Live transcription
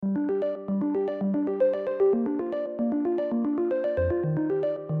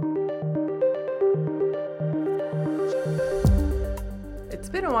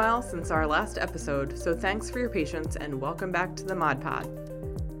been a while since our last episode, so thanks for your patience and welcome back to the Mod Pod.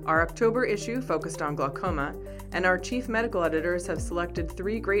 Our October issue focused on glaucoma, and our chief medical editors have selected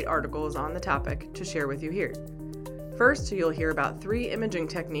 3 great articles on the topic to share with you here. First, you'll hear about 3 imaging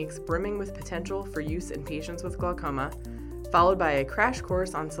techniques brimming with potential for use in patients with glaucoma, followed by a crash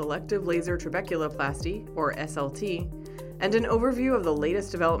course on selective laser trabeculoplasty, or SLT, and an overview of the latest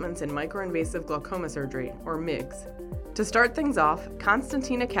developments in microinvasive glaucoma surgery, or MIGS. To start things off,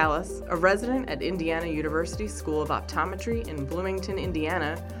 Konstantina G, a resident at Indiana University School of Optometry in Bloomington,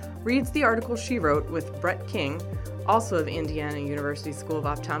 Indiana, reads the article she wrote with Brett King, also of Indiana University School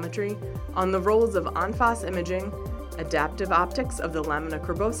of Optometry, on the roles of en face imaging, adaptive optics of the lamina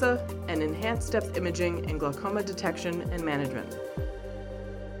cribrosa, and enhanced depth imaging in glaucoma detection and management.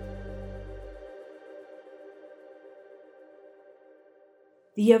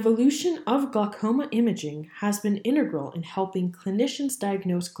 The evolution of glaucoma imaging has been integral in helping clinicians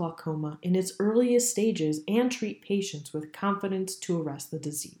diagnose glaucoma in its earliest stages and treat patients with confidence to arrest the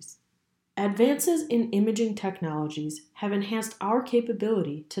disease. Advances in imaging technologies have enhanced our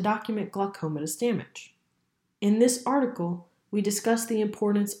capability to document glaucomatous damage. In this article, we discuss the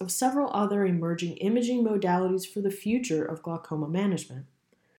importance of several other emerging imaging modalities for the future of glaucoma management: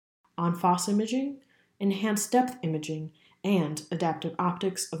 en face imaging, enhanced depth imaging, and adaptive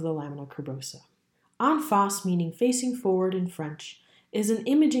optics of the lamina cribrosa. En face, meaning facing forward in French, is an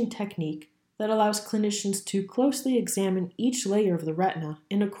imaging technique that allows clinicians to closely examine each layer of the retina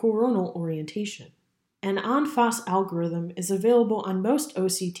in a coronal orientation. An en face algorithm is available on most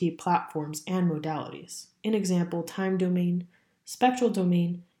OCT platforms and modalities, in example time domain, spectral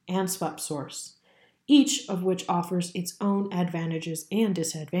domain, and swept source, each of which offers its own advantages and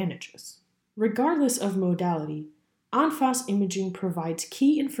disadvantages. Regardless of modality, en face imaging provides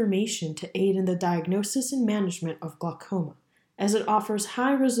key information to aid in the diagnosis and management of glaucoma, as it offers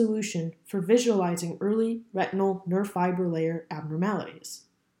high resolution for visualizing early retinal nerve fiber layer abnormalities.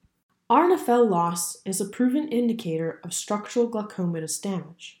 RNFL loss is a proven indicator of structural glaucomatous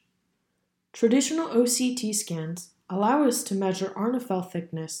damage. Traditional OCT scans allow us to measure RNFL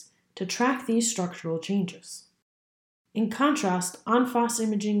thickness to track these structural changes. In contrast, en face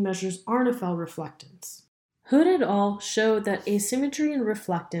imaging measures RNFL reflectance. Hood et al. Showed that asymmetry and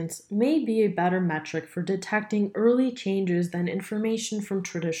reflectance may be a better metric for detecting early changes than information from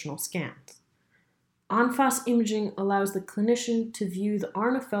traditional scans. En face imaging allows the clinician to view the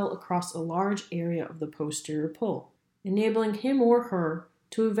RNFL across a large area of the posterior pole, enabling him or her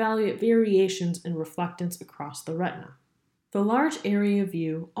to evaluate variations in reflectance across the retina. The large area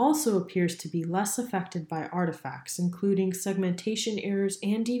view also appears to be less affected by artifacts, including segmentation errors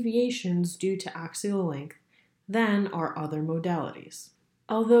and deviations due to axial length, than are other modalities.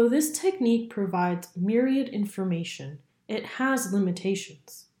 Although this technique provides myriad information, it has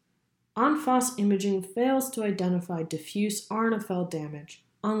limitations. En face imaging fails to identify diffuse RNFL damage,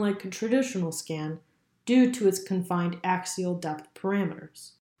 unlike a traditional scan, due to its confined axial depth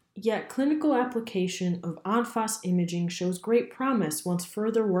parameters. Yet clinical application of en face imaging shows great promise once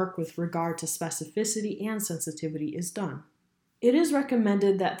further work with regard to specificity and sensitivity is done. It is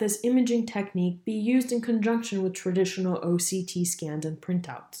recommended that this imaging technique be used in conjunction with traditional OCT scans and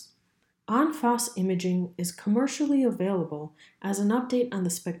printouts. En face imaging is commercially available as an update on the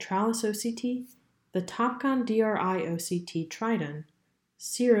Spectralis OCT, the Topcon DRI OCT Trident,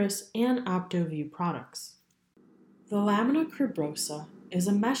 Cirrus, and OptoView products. The lamina cribrosa is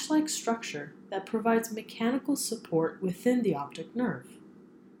a mesh-like structure that provides mechanical support within the optic nerve.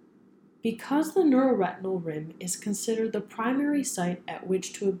 Because the neuroretinal rim is considered the primary site at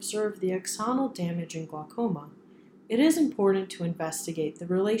which to observe the axonal damage in glaucoma, it is important to investigate the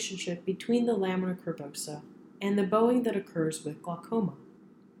relationship between the lamina cribrosa and the bowing that occurs with glaucoma.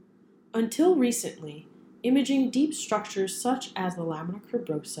 Until recently, imaging deep structures such as the lamina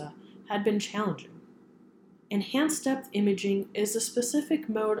cribrosa had been challenging. Enhanced depth imaging is a specific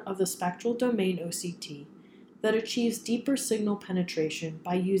mode of the spectral domain OCT that achieves deeper signal penetration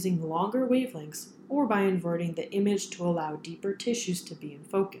by using longer wavelengths or by inverting the image to allow deeper tissues to be in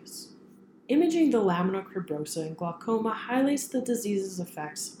focus. Imaging the lamina cribrosa in glaucoma highlights the disease's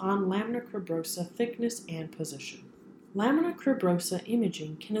effects on lamina cribrosa thickness and position. Lamina cribrosa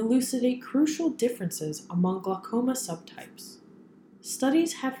imaging can elucidate crucial differences among glaucoma subtypes.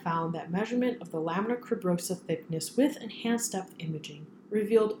 Studies have found that measurement of the lamina cribrosa thickness with enhanced depth imaging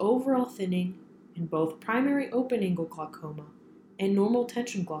revealed overall thinning in both primary open-angle glaucoma and normal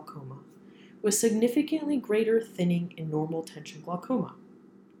tension glaucoma, with significantly greater thinning in normal tension glaucoma.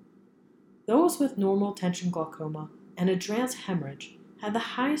 Those with normal tension glaucoma and advanced hemorrhage had the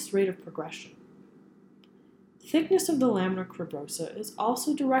highest rate of progression. Thickness of the lamina cribrosa is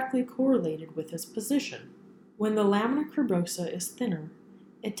also directly correlated with its position. When the lamina cribrosa is thinner,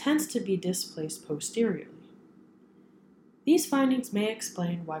 it tends to be displaced posteriorly. These findings may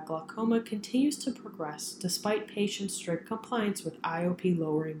explain why glaucoma continues to progress despite patients' strict compliance with IOP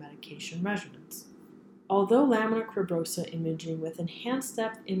lowering medication regimens. Although lamina cribrosa imaging with enhanced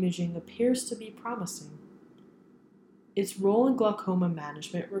depth imaging appears to be promising, its role in glaucoma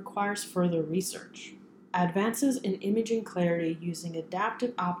management requires further research. Advances in imaging clarity using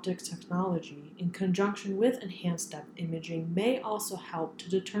adaptive optics technology in conjunction with enhanced depth imaging may also help to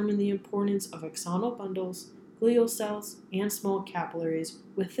determine the importance of axonal bundles, glial cells, and small capillaries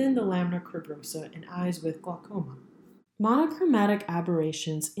within the lamina cribrosa in eyes with glaucoma. Monochromatic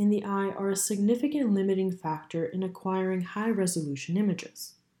aberrations in the eye are a significant limiting factor in acquiring high-resolution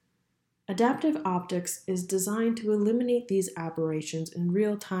images. Adaptive optics is designed to eliminate these aberrations in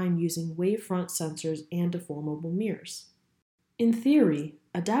real time using wavefront sensors and deformable mirrors. In theory,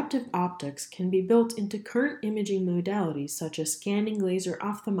 adaptive optics can be built into current imaging modalities such as scanning laser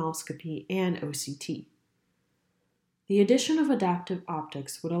ophthalmoscopy and OCT. The addition of adaptive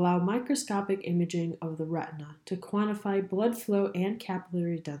optics would allow microscopic imaging of the retina to quantify blood flow and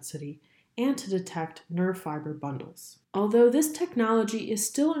capillary density and to detect nerve fiber bundles. Although this technology is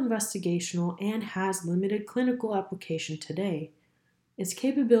still investigational and has limited clinical application today, its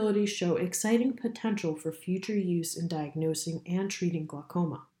capabilities show exciting potential for future use in diagnosing and treating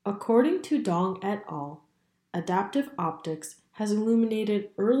glaucoma. According to Dong et al., adaptive optics has illuminated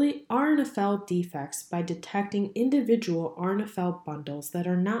early RNFL defects by detecting individual RNFL bundles that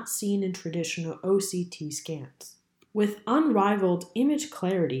are not seen in traditional OCT scans. With unrivaled image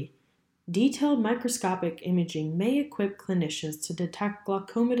clarity, detailed microscopic imaging may equip clinicians to detect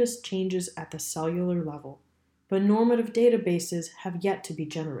glaucomatous changes at the cellular level, but normative databases have yet to be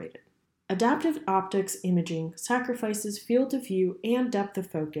generated. Adaptive optics imaging sacrifices field of view and depth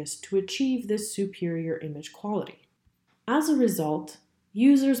of focus to achieve this superior image quality. As a result,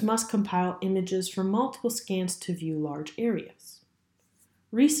 users must compile images from multiple scans to view large areas.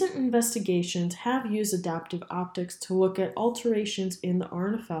 Recent investigations have used adaptive optics to look at alterations in the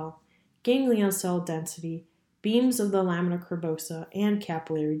RNFL, ganglion cell density, beams of the lamina cribrosa, and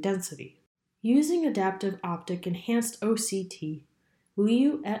capillary density. Using adaptive optic enhanced OCT,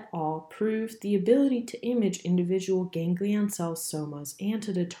 Liu et al. Proved the ability to image individual ganglion cell somas and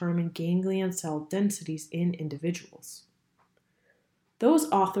to determine ganglion cell densities in individuals.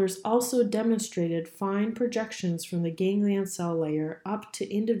 Those authors also demonstrated fine projections from the ganglion cell layer up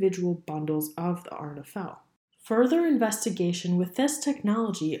to individual bundles of the RNFL. Further investigation with this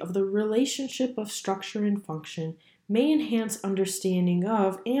technology of the relationship of structure and function may enhance understanding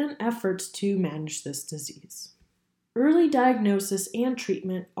of and efforts to manage this disease. Early diagnosis and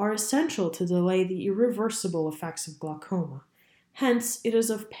treatment are essential to delay the irreversible effects of glaucoma. Hence, it is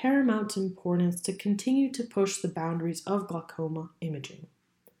of paramount importance to continue to push the boundaries of glaucoma imaging.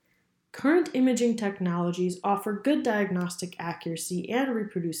 Current imaging technologies offer good diagnostic accuracy and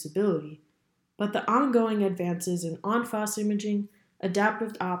reproducibility, but the ongoing advances in en-face imaging,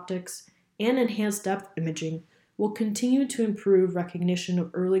 adaptive optics, and enhanced depth imaging will continue to improve recognition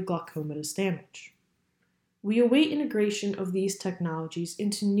of early glaucomatous damage. We await integration of these technologies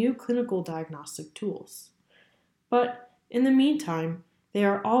into new clinical diagnostic tools. But in the meantime, they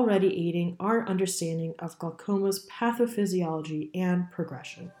are already aiding our understanding of glaucoma's pathophysiology and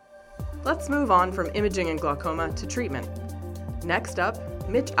progression. Let's move on from imaging and glaucoma to treatment. Next up,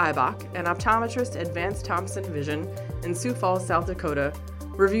 Mitch Ibach, an optometrist at Vance Thompson Vision in Sioux Falls, South Dakota,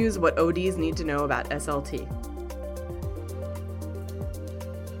 reviews what ODs need to know about SLT.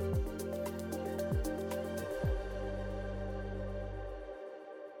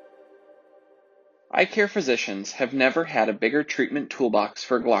 Eye care physicians have never had a bigger treatment toolbox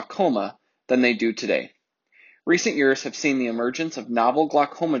for glaucoma than they do today. Recent years have seen the emergence of novel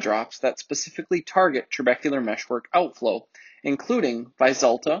glaucoma drops that specifically target trabecular meshwork outflow, including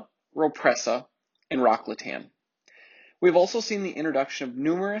Vyzulta, Ropressa, and Rocklatan. We've also seen the introduction of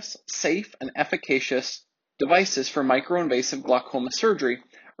numerous safe and efficacious devices for microinvasive glaucoma surgery,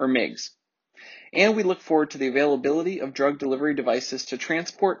 or MIGS. And we look forward to the availability of drug delivery devices to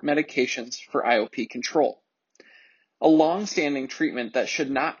transport medications for IOP control. A long-standing treatment that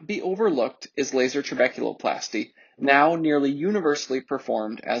should not be overlooked is laser trabeculoplasty, now nearly universally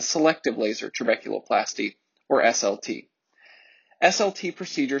performed as selective laser trabeculoplasty, or SLT. SLT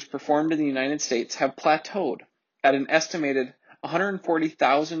procedures performed in the United States have plateaued at an estimated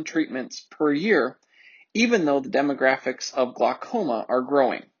 140,000 treatments per year, even though the demographics of glaucoma are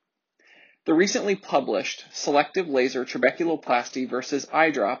growing. The recently published Selective Laser Trabeculoplasty versus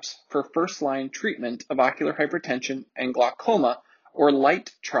Eye Drops for First-Line Treatment of Ocular Hypertension and Glaucoma, or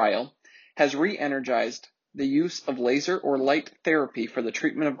LIGHT trial, has re-energized the use of laser or light therapy for the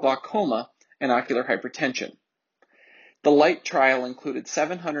treatment of glaucoma and ocular hypertension. The LIGHT trial included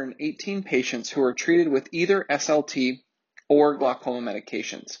 718 patients who were treated with either SLT or glaucoma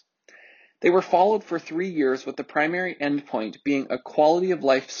medications. They were followed for 3 years with the primary endpoint being a quality of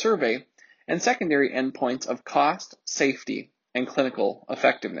life survey and secondary endpoints of cost, safety, and clinical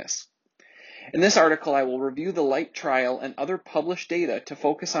effectiveness. In this article, I will review the LIGHT trial and other published data to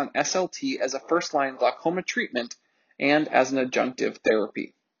focus on SLT as a first-line glaucoma treatment and as an adjunctive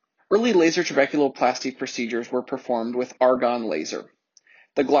therapy. Early laser trabeculoplasty procedures were performed with argon laser.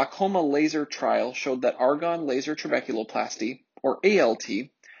 The glaucoma laser trial showed that argon laser trabeculoplasty, or ALT,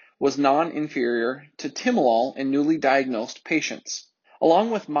 was non-inferior to timolol in newly diagnosed patients.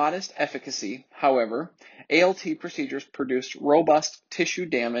 Along with modest efficacy, however, ALT procedures produced robust tissue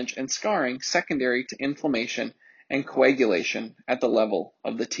damage and scarring secondary to inflammation and coagulation at the level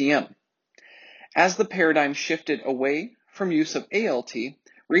of the TM. As the paradigm shifted away from use of ALT,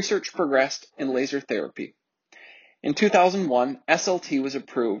 research progressed in laser therapy. In 2001, SLT was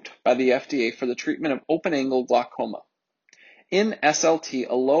approved by the FDA for the treatment of open-angle glaucoma. In SLT,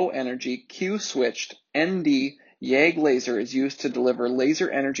 a low-energy Q-switched ND YAG laser is used to deliver laser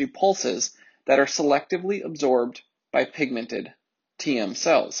energy pulses that are selectively absorbed by pigmented TM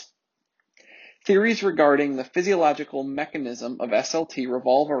cells. Theories regarding the physiological mechanism of SLT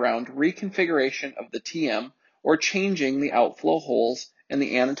revolve around reconfiguration of the TM or changing the outflow holes in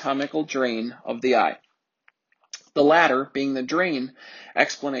the anatomical drain of the eye. The latter, being the drain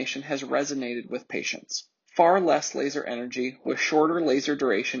explanation, has resonated with patients. Far less laser energy with shorter laser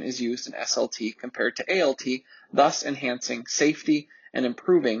duration is used in SLT compared to ALT, thus enhancing safety and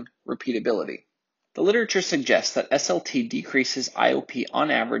improving repeatability. The literature suggests that SLT decreases IOP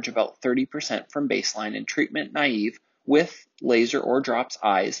on average about 30% from baseline in treatment-naive with laser or drops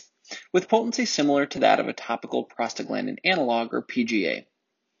eyes, with potency similar to that of a topical prostaglandin analog or PGA.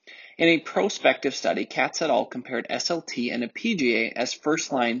 In a prospective study, Katz et al. Compared SLT and a PGA as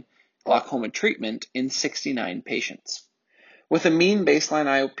first-line glaucoma treatment in 69 patients. With a mean baseline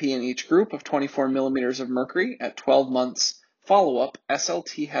IOP in each group of 24 millimeters of mercury at 12 months follow-up,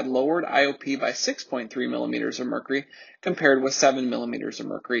 SLT had lowered IOP by 6.3 millimeters of mercury compared with 7 millimeters of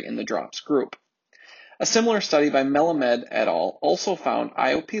mercury in the drops group. A similar study by Melamed et al. Also found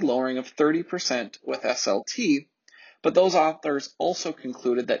IOP lowering of 30% with SLT, but those authors also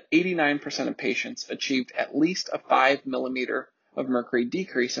concluded that 89% of patients achieved at least a 5 millimeter of mercury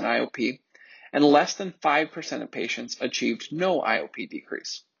decrease in IOP, and less than 5% of patients achieved no IOP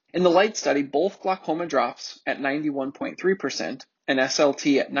decrease. In the LIGHT study, both glaucoma drops at 91.3% and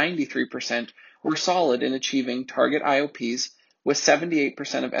SLT at 93% were solid in achieving target IOPs, with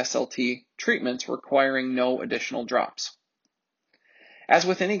 78% of SLT treatments requiring no additional drops. As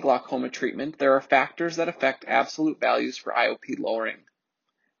with any glaucoma treatment, there are factors that affect absolute values for IOP lowering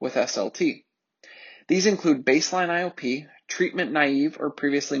with SLT. These include baseline IOP, treatment-naive or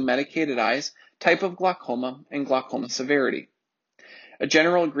previously medicated eyes, type of glaucoma, and glaucoma severity. A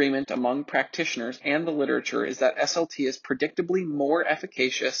general agreement among practitioners and the literature is that SLT is predictably more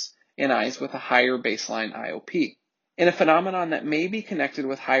efficacious in eyes with a higher baseline IOP. In a phenomenon that may be connected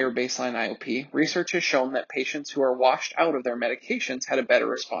with higher baseline IOP, research has shown that patients who are washed out of their medications had a better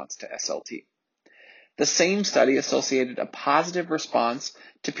response to SLT. The same study associated a positive response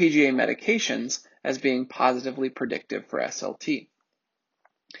to PGA medications as being positively predictive for SLT.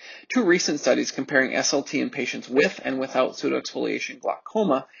 Two recent studies comparing SLT in patients with and without pseudoexfoliation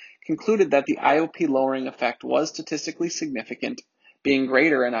glaucoma concluded that the IOP lowering effect was statistically significant, being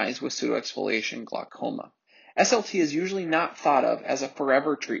greater in eyes with pseudoexfoliation glaucoma. SLT is usually not thought of as a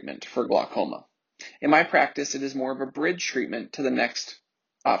forever treatment for glaucoma. In my practice, it is more of a bridge treatment to the next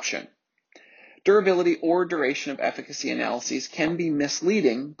option. Durability or duration of efficacy analyses can be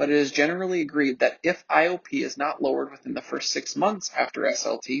misleading, but it is generally agreed that if IOP is not lowered within the first 6 months after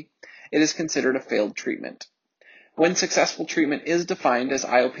SLT, it is considered a failed treatment. When successful treatment is defined as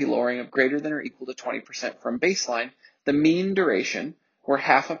IOP lowering of greater than or equal to 20% from baseline, the mean duration, where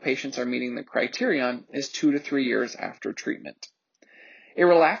half of patients are meeting the criterion, is 2 to 3 years after treatment. A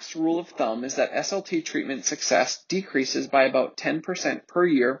relaxed rule of thumb is that SLT treatment success decreases by about 10% per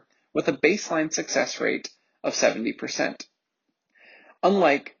year with a baseline success rate of 70%.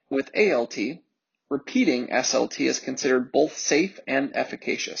 Unlike with ALT, repeating SLT is considered both safe and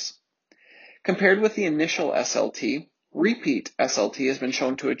efficacious. Compared with the initial SLT, repeat SLT has been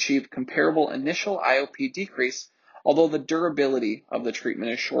shown to achieve comparable initial IOP decrease, although the durability of the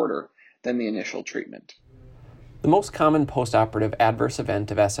treatment is shorter than the initial treatment. The most common postoperative adverse event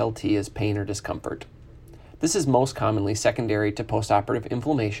of SLT is pain or discomfort. This is most commonly secondary to postoperative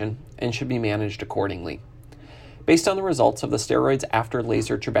inflammation and should be managed accordingly. Based on the results of the steroids after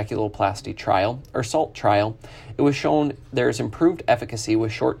laser trabeculoplasty trial, or SALT trial, it was shown there is improved efficacy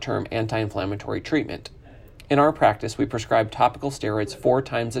with short-term anti-inflammatory treatment. In our practice, we prescribe topical steroids 4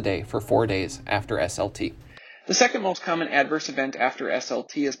 times a day for 4 days after SLT. The second most common adverse event after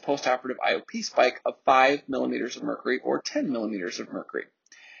SLT is postoperative IOP spike of 5 millimeters of mercury or 10 millimeters of mercury.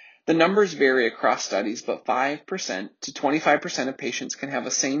 The numbers vary across studies, but 5% to 25% of patients can have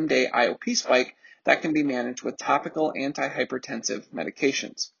a same-day IOP spike that can be managed with topical antihypertensive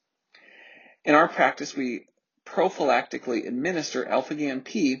medications. In our practice, we prophylactically administer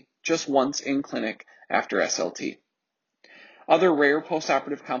alpha-GAN-P just once in clinic after SLT. Other rare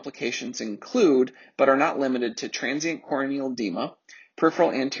postoperative complications include, but are not limited to, transient corneal edema,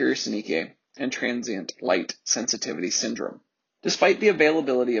 peripheral anterior synechia, and transient light sensitivity syndrome. Despite the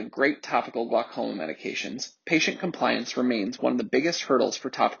availability of great topical glaucoma medications, patient compliance remains one of the biggest hurdles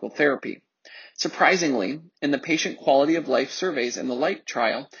for topical therapy. Surprisingly, in the patient quality of life surveys in the LIGHT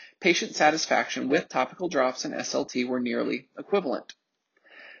trial, patient satisfaction with topical drops and SLT were nearly equivalent.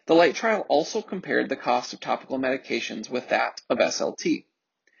 The LIGHT trial also compared the cost of topical medications with that of SLT.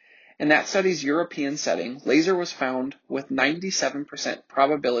 In that study's European setting, laser was found with 97%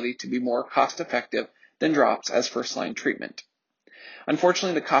 probability to be more cost-effective than drops as first-line treatment.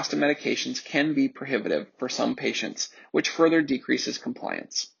 Unfortunately, the cost of medications can be prohibitive for some patients, which further decreases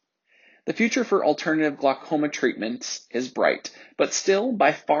compliance. The future for alternative glaucoma treatments is bright, but still,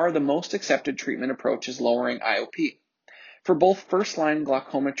 by far the most accepted treatment approach is lowering IOP. For both first-line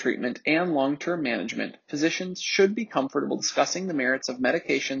glaucoma treatment and long-term management, physicians should be comfortable discussing the merits of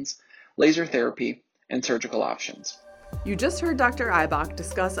medications, laser therapy, and surgical options. You just heard Dr. Ibach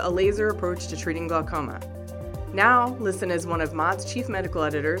discuss a laser approach to treating glaucoma. Now, listen as one of MOD's chief medical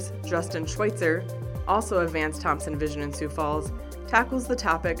editors, Justin Schweitzer, also of Vance Thompson Vision in Sioux Falls, tackles the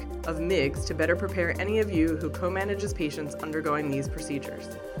topic of MIGS to better prepare any of you who co-manages patients undergoing these procedures.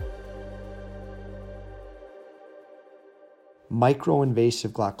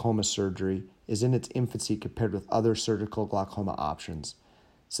 Microinvasive glaucoma surgery is in its infancy compared with other surgical glaucoma options.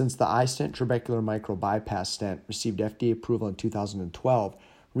 Since the iStent trabecular micro-bypass stent received FDA approval in 2012,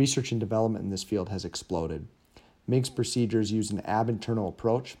 research and development in this field has exploded. MIGS procedures use an ab-internal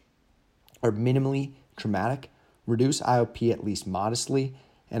approach, are minimally traumatic, reduce IOP at least modestly,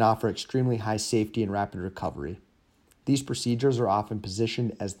 and offer extremely high safety and rapid recovery. These procedures are often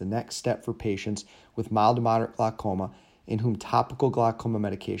positioned as the next step for patients with mild to moderate glaucoma in whom topical glaucoma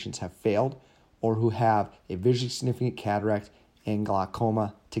medications have failed or who have a visually significant cataract and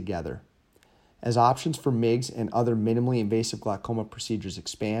glaucoma together. As options for MIGS and other minimally invasive glaucoma procedures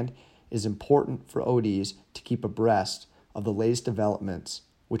expand, it is important for ODs to keep abreast of the latest developments,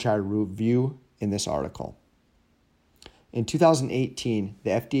 which I review in this article. In 2018,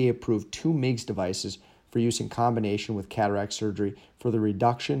 the FDA approved 2 MIGS devices for use in combination with cataract surgery for the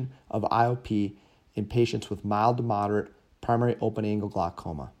reduction of IOP in patients with mild to moderate primary open-angle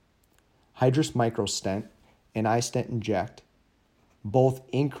glaucoma. Hydrus microstent and iStent inject both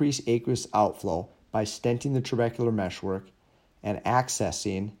increase aqueous outflow by stenting the trabecular meshwork and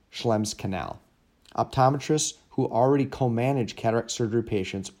accessing Schlemm's canal. Optometrists who already co-manage cataract surgery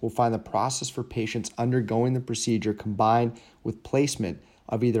patients will find the process for patients undergoing the procedure combined with placement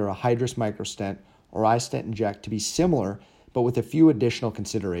of either a Hydrus microstent or iStent inject to be similar, but with a few additional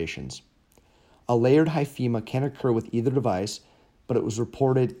considerations. A layered hyphema can occur with either device, but it was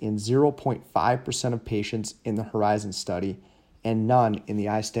reported in 0.5% of patients in the Horizon study and none in the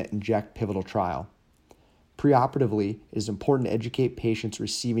iStent inject pivotal trial. Preoperatively, it is important to educate patients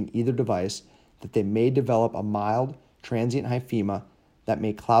receiving either device that they may develop a mild transient hyphema that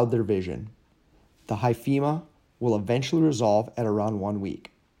may cloud their vision. The hyphema will eventually resolve at around 1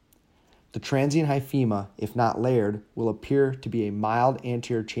 week. The transient hyphema, if not layered, will appear to be a mild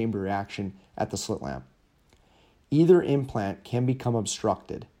anterior chamber reaction at the slit lamp. Either implant can become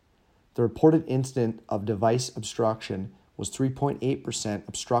obstructed. The reported incidence of device obstruction was 3.8%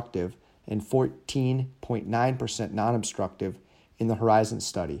 obstructive and 14.9% non-obstructive in the Horizon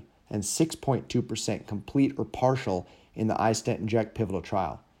study, and 6.2% complete or partial in the iStent inject pivotal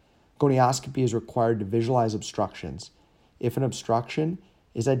trial. Gonioscopy is required to visualize obstructions. If an obstruction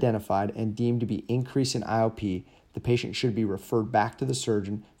is identified and deemed to be increase in IOP, the patient should be referred back to the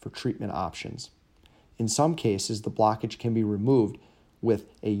surgeon for treatment options. In some cases, the blockage can be removed with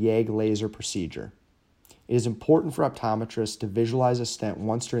a YAG laser procedure. It is important for optometrists to visualize a stent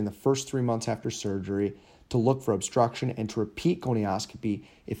once during the first 3 months after surgery, to look for obstruction and to repeat gonioscopy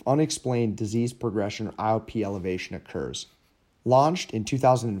if unexplained disease progression or IOP elevation occurs. Launched in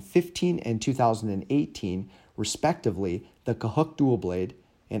 2015 and 2018, respectively, the Cahook dual blade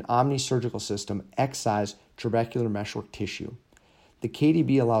and Omni surgical system excise trabecular meshwork tissue. The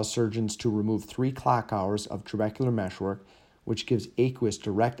KDB allows surgeons to remove 3 clock hours of trabecular meshwork, which gives aqueous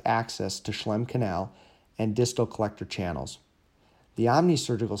direct access to Schlemm canal and distal collector channels. The Omni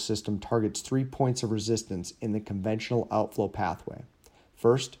surgical system targets 3 points of resistance in the conventional outflow pathway.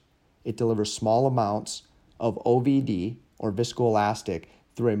 First, it delivers small amounts of OVD, or viscoelastic,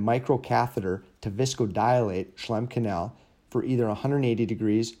 through a microcatheter to viscodilate Schlemm canal for either 180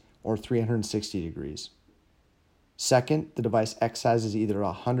 degrees or 360 degrees. Second, the device excises either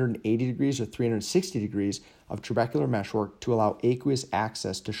 180 degrees or 360 degrees of trabecular meshwork to allow aqueous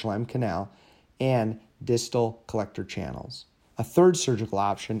access to Schlemm canal and distal collector channels. A third surgical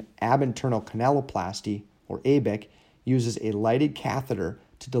option, ab-internal canaloplasty, or ABIC, uses a lighted catheter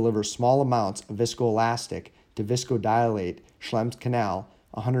to deliver small amounts of viscoelastic to viscodilate Schlemm's canal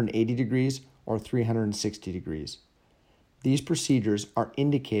 180 degrees or 360 degrees. These procedures are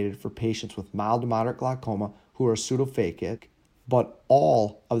indicated for patients with mild to moderate glaucoma who are pseudophakic, but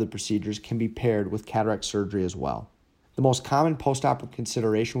all of the procedures can be paired with cataract surgery as well. The most common postoperative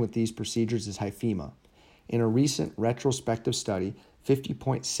consideration with these procedures is hyphema. In a recent retrospective study,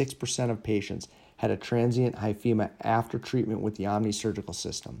 50.6% of patients had a transient hyphema after treatment with the Omni surgical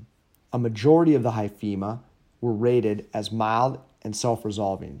system. A majority of the hyphema were rated as mild and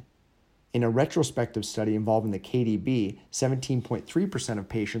self-resolving. In a retrospective study involving the KDB, 17.3% of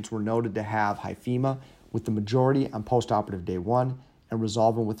patients were noted to have hyphema, with the majority on postoperative day 1 and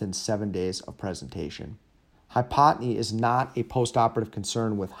resolving within 7 days of presentation. Hypotony is not a postoperative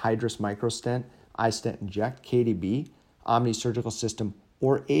concern with Hydrus microstent, iStent inject, KDB, Omni surgical system,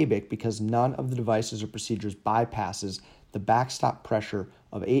 or ABIC because none of the devices or procedures bypasses the backstop pressure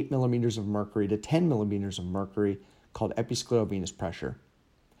of 8 millimeters of mercury to 10 millimeters of mercury called episclerovenous pressure.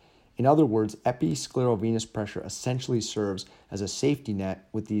 In other words, episclerovenous pressure essentially serves as a safety net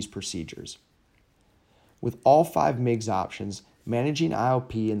with these procedures. With all 5 MIGS options, managing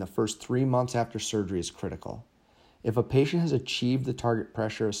IOP in the first 3 months after surgery is critical. If a patient has achieved the target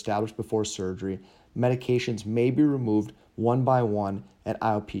pressure established before surgery, medications may be removed one by one at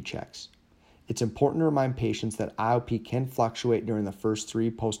IOP checks. It's important to remind patients that IOP can fluctuate during the first 3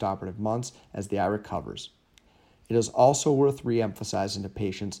 postoperative months as the eye recovers. It is also worth re-emphasizing to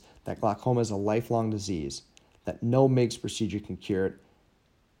patients that glaucoma is a lifelong disease, that no MIGS procedure can cure it,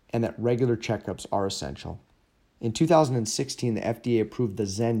 and that regular checkups are essential. In 2016, the FDA approved the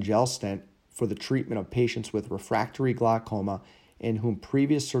Zen gel stent for the treatment of patients with refractory glaucoma in whom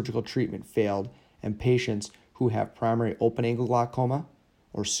previous surgical treatment failed and patients who have primary open-angle glaucoma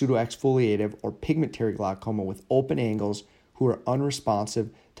or pseudoexfoliative or pigmentary glaucoma with open angles who are unresponsive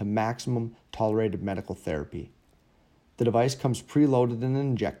to maximum tolerated medical therapy. The device comes preloaded in an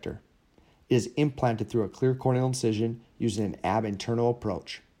injector. It is implanted through a clear corneal incision using an ab-internal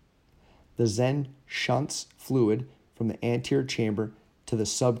approach. The Zen shunts fluid from the anterior chamber to the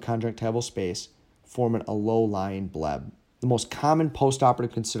subconjunctival space, forming a low-lying bleb. The most common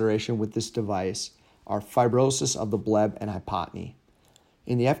postoperative consideration with this device are fibrosis of the bleb and hypotony.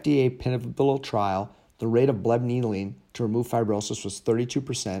 In the FDA pivotal trial, the rate of bleb needling to remove fibrosis was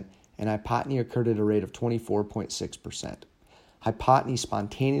 32%, and hypotony occurred at a rate of 24.6%. Hypotony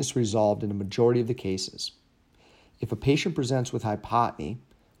spontaneously resolved in a majority of the cases. If a patient presents with hypotony,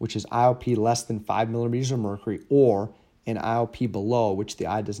 which is IOP less than 5 millimeters of mercury, or an IOP below which the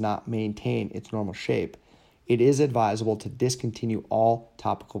eye does not maintain its normal shape, it is advisable to discontinue all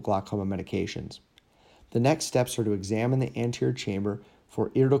topical glaucoma medications. The next steps are to examine the anterior chamber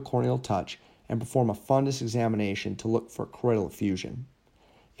for iridocorneal touch and perform a fundus examination to look for choroidal effusion.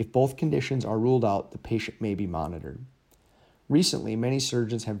 If both conditions are ruled out, the patient may be monitored. Recently, many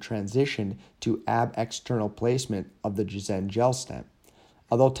surgeons have transitioned to ab-external placement of the Zen gel stent.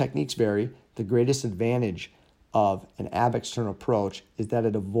 Although techniques vary, the greatest advantage of an ab-external approach is that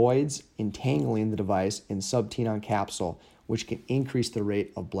it avoids entangling the device in subtenon capsule, which can increase the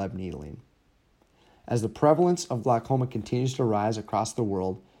rate of bleb needling. As the prevalence of glaucoma continues to rise across the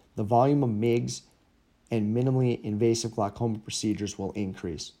world, the volume of MIGS and minimally invasive glaucoma procedures will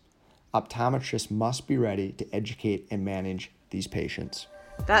increase. Optometrists must be ready to educate and manage these patients.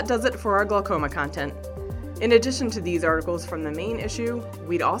 That does it for our glaucoma content. In addition to these articles from the main issue,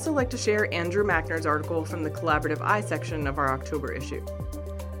 we'd also like to share Andrew Mackner's article from the CollaborativeEYE section of our October issue.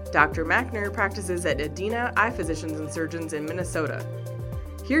 Dr. Mackner practices at Adena Eye Physicians and Surgeons in Minnesota.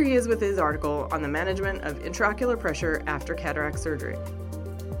 Here he is with his article on the management of intraocular pressure after cataract surgery.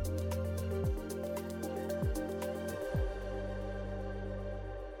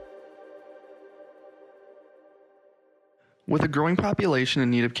 With a growing population in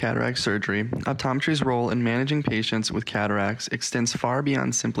need of cataract surgery, optometry's role in managing patients with cataracts extends far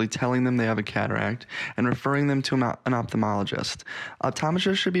beyond simply telling them they have a cataract and referring them to an ophthalmologist.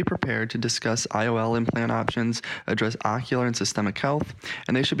 Optometrists should be prepared to discuss IOL implant options, address ocular and systemic health,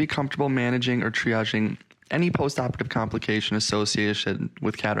 and they should be comfortable managing or triaging any postoperative complication associated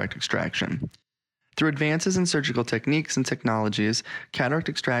with cataract extraction. Through advances in surgical techniques and technologies, cataract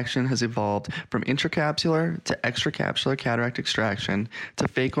extraction has evolved from intracapsular to extracapsular cataract extraction to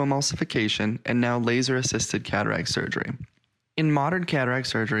phacoemulsification and now laser-assisted cataract surgery. In modern cataract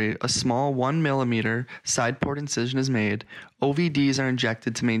surgery, a small 1 mm side port incision is made, OVDs are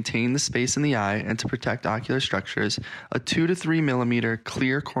injected to maintain the space in the eye and to protect ocular structures, a 2 to 3 mm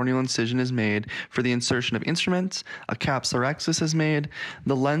clear corneal incision is made for the insertion of instruments, a capsulorhexis is made,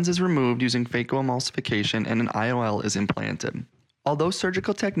 the lens is removed using phacoemulsification, and an IOL is implanted. Although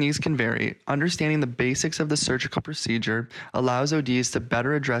surgical techniques can vary, understanding the basics of the surgical procedure allows ODs to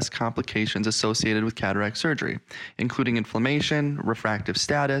better address complications associated with cataract surgery, including inflammation, refractive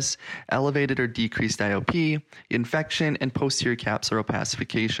status, elevated or decreased IOP, infection, and posterior capsular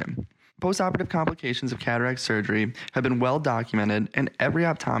opacification. Postoperative complications of cataract surgery have been well documented, and every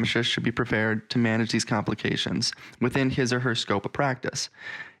optometrist should be prepared to manage these complications within his or her scope of practice.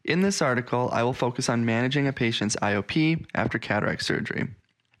 In this article, I will focus on managing a patient's IOP after cataract surgery.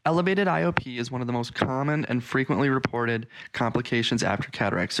 Elevated IOP is one of the most common and frequently reported complications after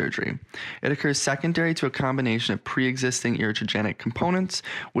cataract surgery. It occurs secondary to a combination of pre-existing iatrogenic components,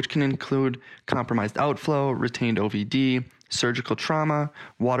 which can include compromised outflow, retained OVD, surgical trauma,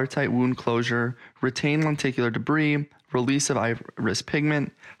 watertight wound closure, retained lenticular debris, release of iris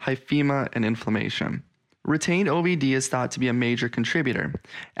pigment, hyphema, and inflammation. Retained OVD is thought to be a major contributor.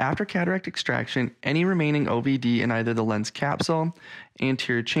 After cataract extraction, any remaining OVD in either the lens capsule,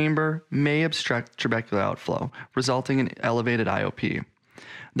 anterior chamber, may obstruct trabecular outflow, resulting in elevated IOP.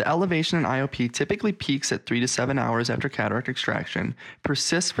 The elevation in IOP typically peaks at 3 to 7 hours after cataract extraction,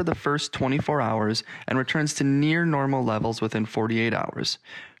 persists for the first 24 hours, and returns to near normal levels within 48 hours.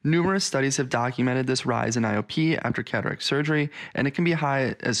 Numerous studies have documented this rise in IOP after cataract surgery, and it can be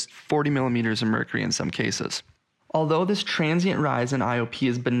high as 40 millimeters of mercury in some cases. Although this transient rise in IOP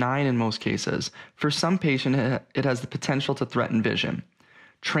is benign in most cases, for some patients it has the potential to threaten vision.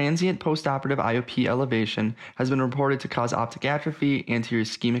 Transient postoperative IOP elevation has been reported to cause optic atrophy, anterior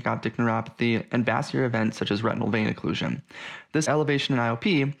ischemic optic neuropathy, and vascular events such as retinal vein occlusion. This elevation in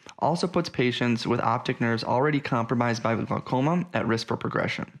IOP also puts patients with optic nerves already compromised by glaucoma at risk for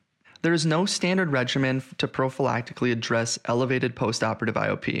progression. There is no standard regimen to prophylactically address elevated postoperative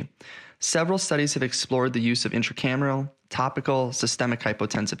IOP. Several studies have explored the use of intracameral, topical, systemic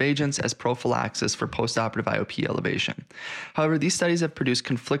hypotensive agents as prophylaxis for postoperative IOP elevation. However, these studies have produced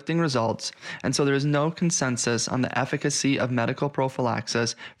conflicting results, and so there is no consensus on the efficacy of medical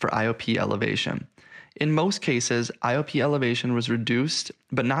prophylaxis for IOP elevation. In most cases, IOP elevation was reduced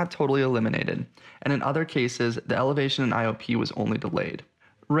but not totally eliminated, and in other cases, the elevation in IOP was only delayed.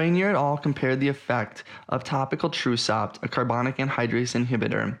 Rainier et al. Compared the effect of topical Trusopt, a carbonic anhydrase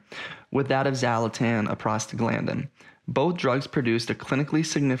inhibitor, with that of Xalatan, a prostaglandin. Both drugs produced a clinically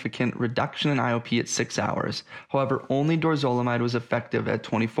significant reduction in IOP at 6 hours. However, only dorzolamide was effective at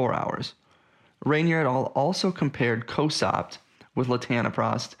 24 hours. Rainier et al. Also compared Cosopt with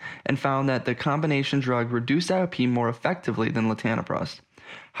latanoprost and found that the combination drug reduced IOP more effectively than latanoprost.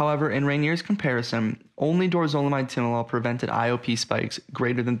 However, in Rainier's comparison, only dorzolamide timolol prevented IOP spikes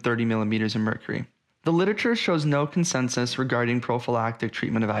greater than 30 millimeters of mercury. The literature shows no consensus regarding prophylactic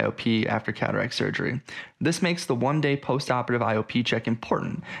treatment of IOP after cataract surgery. This makes the one-day postoperative IOP check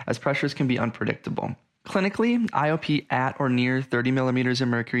important, as pressures can be unpredictable. Clinically, IOP at or near 30 millimeters of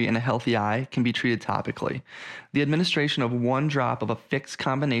mercury in a healthy eye can be treated topically. The administration of one drop of a fixed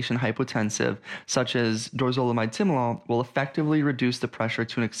combination hypotensive, such as dorzolamide timolol, will effectively reduce the pressure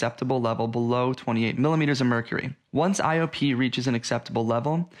to an acceptable level below 28 millimeters of mercury. Once IOP reaches an acceptable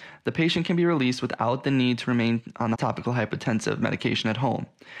level, the patient can be released without the need to remain on the topical hypotensive medication at home.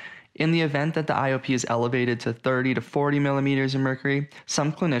 In the event that the IOP is elevated to 30 to 40 millimeters of mercury,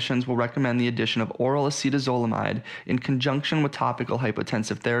 some clinicians will recommend the addition of oral acetazolamide in conjunction with topical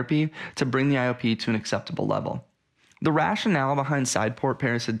hypotensive therapy to bring the IOP to an acceptable level. The rationale behind side port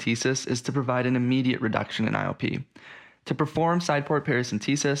paracentesis is to provide an immediate reduction in IOP. To perform side port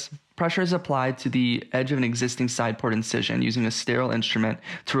paracentesis, pressure is applied to the edge of an existing side port incision using a sterile instrument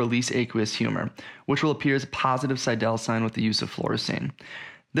to release aqueous humor, which will appear as a positive Seidel sign with the use of fluorescein.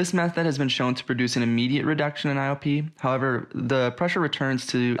 This method has been shown to produce an immediate reduction in IOP. However, the pressure returns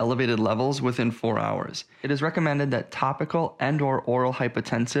to elevated levels within 4 hours. It is recommended that topical and/or oral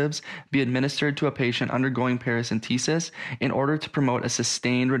hypotensives be administered to a patient undergoing paracentesis in order to promote a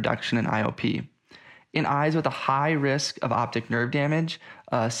sustained reduction in IOP. In eyes with a high risk of optic nerve damage,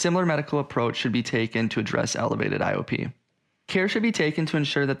 a similar medical approach should be taken to address elevated IOP. Care should be taken to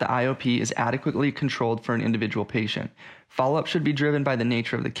ensure that the IOP is adequately controlled for an individual patient. Follow-up should be driven by the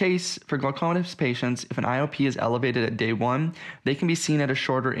nature of the case. For glaucomatous patients, if an IOP is elevated at day 1, they can be seen at a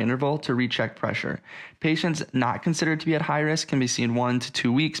shorter interval to recheck pressure. Patients not considered to be at high risk can be seen 1 to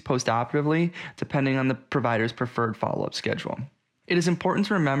 2 weeks postoperatively, depending on the provider's preferred follow-up schedule. It is important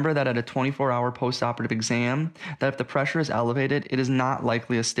to remember that at a 24-hour postoperative exam, that if the pressure is elevated, it is not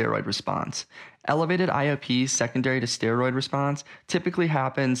likely a steroid response. Elevated IOP secondary to steroid response typically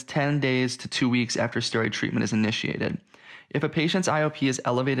happens 10 days to 2 weeks after steroid treatment is initiated. If a patient's IOP is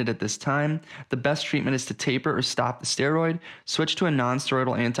elevated at this time, the best treatment is to taper or stop the steroid, switch to a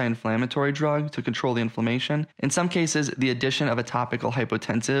non-steroidal anti-inflammatory drug to control the inflammation. In some cases, the addition of a topical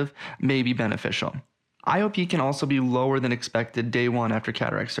hypotensive may be beneficial. IOP can also be lower than expected day 1 after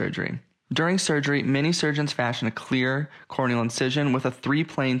cataract surgery. During surgery, many surgeons fashion a clear corneal incision with a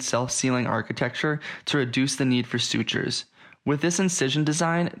 3-plane self-sealing architecture to reduce the need for sutures. With this incision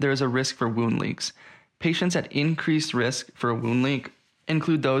design, there is a risk for wound leaks. Patients at increased risk for a wound leak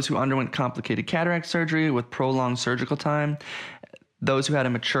include those who underwent complicated cataract surgery with prolonged surgical time, those who had a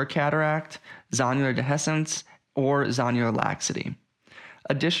mature cataract, zonular dehiscence, or zonular laxity.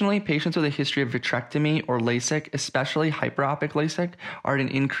 Additionally, patients with a history of vitrectomy or LASIK, especially hyperopic LASIK, are at an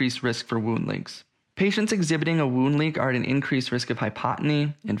increased risk for wound leaks. Patients exhibiting a wound leak are at an increased risk of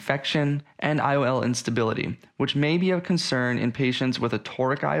hypotony, infection, and IOL instability, which may be of concern in patients with a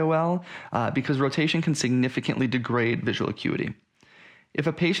toric IOL because rotation can significantly degrade visual acuity. If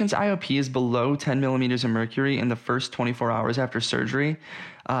a patient's IOP is below 10 millimeters of mercury in the first 24 hours after surgery,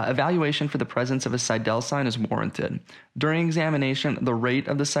 evaluation for the presence of a Seidel sign is warranted. During examination, the rate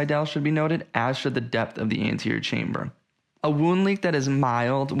of the Seidel should be noted, as should the depth of the anterior chamber. A wound leak that is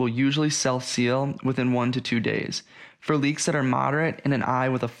mild will usually self-seal within 1 to 2 days. For leaks that are moderate in an eye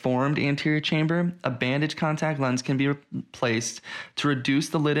with a formed anterior chamber, a bandage contact lens can be replaced to reduce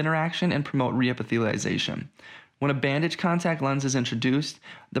the lid interaction and promote reepithelialization. When a bandage contact lens is introduced,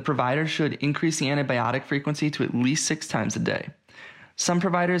 the provider should increase the antibiotic frequency to at least 6 times a day. Some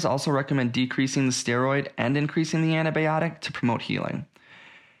providers also recommend decreasing the steroid and increasing the antibiotic to promote healing.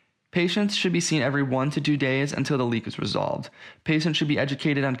 Patients should be seen every 1 to 2 days until the leak is resolved. Patients should be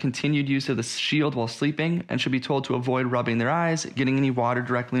educated on continued use of the shield while sleeping and should be told to avoid rubbing their eyes, getting any water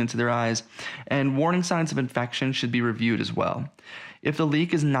directly into their eyes, and warning signs of infection should be reviewed as well. If the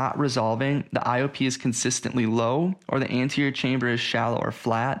leak is not resolving, the IOP is consistently low, or the anterior chamber is shallow or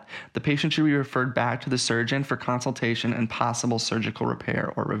flat, the patient should be referred back to the surgeon for consultation and possible surgical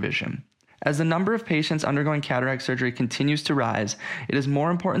repair or revision. As the number of patients undergoing cataract surgery continues to rise, it is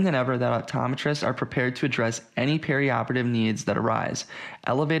more important than ever that optometrists are prepared to address any perioperative needs that arise.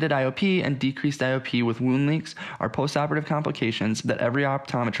 Elevated IOP and decreased IOP with wound leaks are postoperative complications that every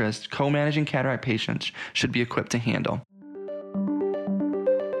optometrist co-managing cataract patients should be equipped to handle.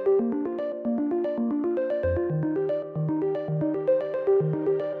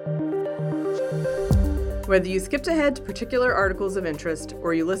 Whether you skipped ahead to particular articles of interest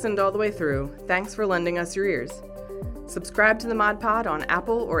or you listened all the way through, thanks for lending us your ears. Subscribe to the Mod Pod on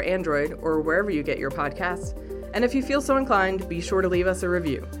Apple or Android or wherever you get your podcasts, and if you feel so inclined, be sure to leave us a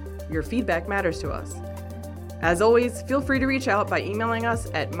review. Your feedback matters to us. As always, feel free to reach out by emailing us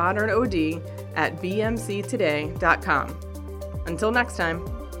at modernod@bmctoday.com. Until next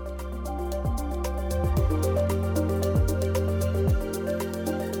time.